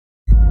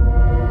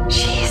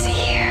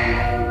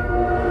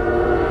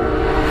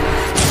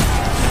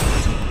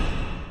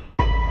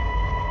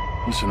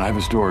Listen, I have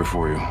a story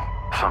for you.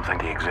 Something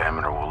the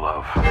Examiner will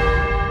love.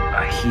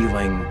 A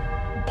healing,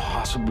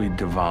 possibly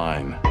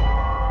divine.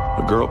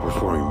 A girl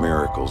performing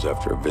miracles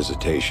after a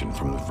visitation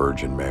from the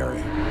Virgin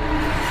Mary.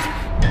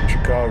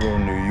 Chicago,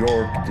 New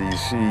York,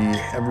 D.C.,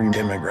 every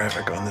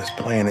demographic on this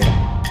planet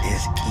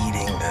is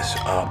eating this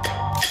up.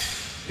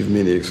 Give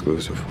me the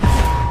exclusive.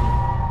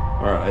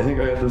 All right, I think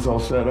I got this all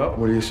set up.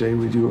 What do you say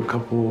we do a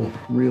couple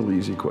real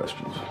easy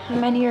questions? How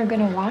many are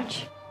gonna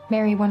watch?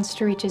 Mary wants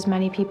to reach as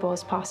many people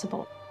as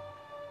possible.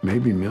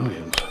 Maybe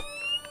millions.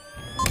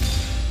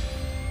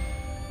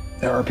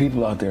 There are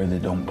people out there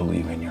that don't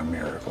believe in your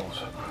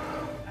miracles.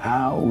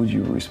 How would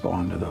you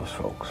respond to those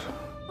folks?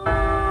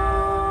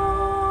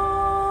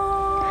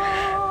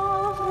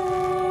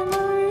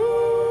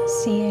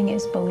 Seeing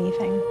is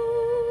believing.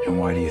 And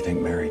why do you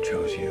think Mary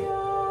chose you?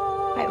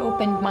 I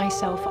opened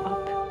myself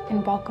up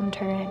and welcomed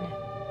her in.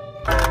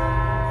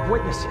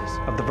 Witnesses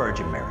of the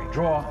Virgin Mary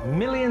draw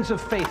millions of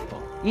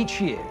faithful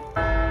each year.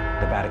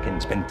 The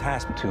Vatican's been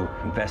tasked to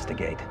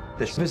investigate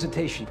this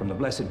visitation from the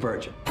Blessed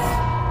Virgin.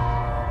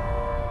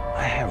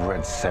 I have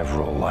read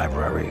several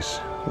libraries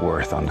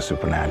worth on the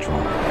supernatural.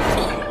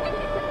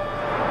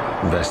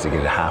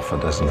 Investigated half a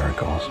dozen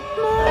miracles.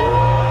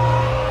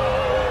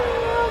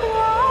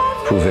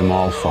 Prove them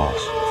all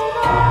false.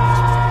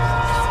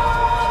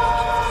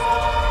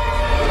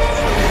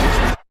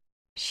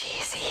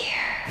 She's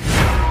here.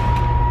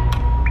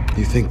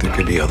 You think there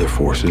could be other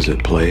forces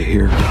at play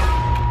here?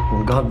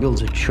 When God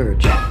builds a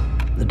church,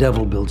 the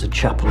devil builds a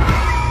chapel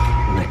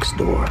next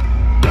door.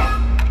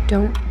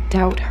 Don't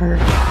doubt her.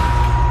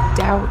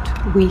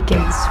 Doubt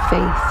weakens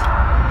faith.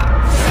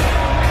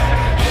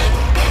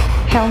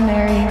 Hail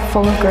Mary,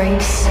 full of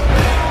grace,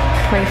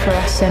 pray for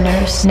us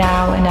sinners,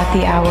 now and at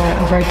the hour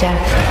of our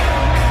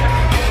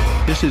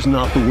death. This is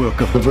not the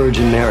work of the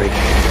Virgin Mary.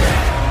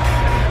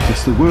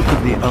 It's the work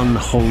of the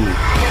unholy.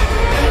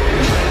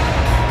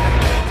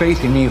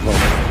 Faith in evil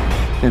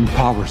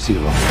empowers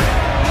evil.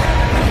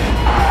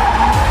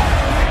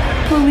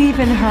 Believe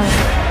in her.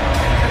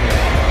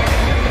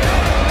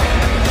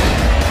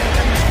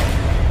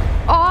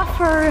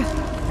 Offer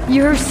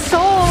your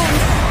souls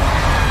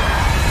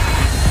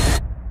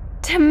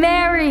to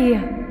Mary.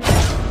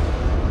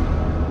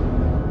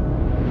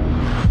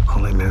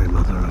 Holy Mary,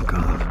 Mother of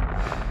God,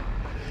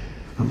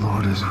 the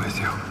Lord is with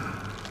you.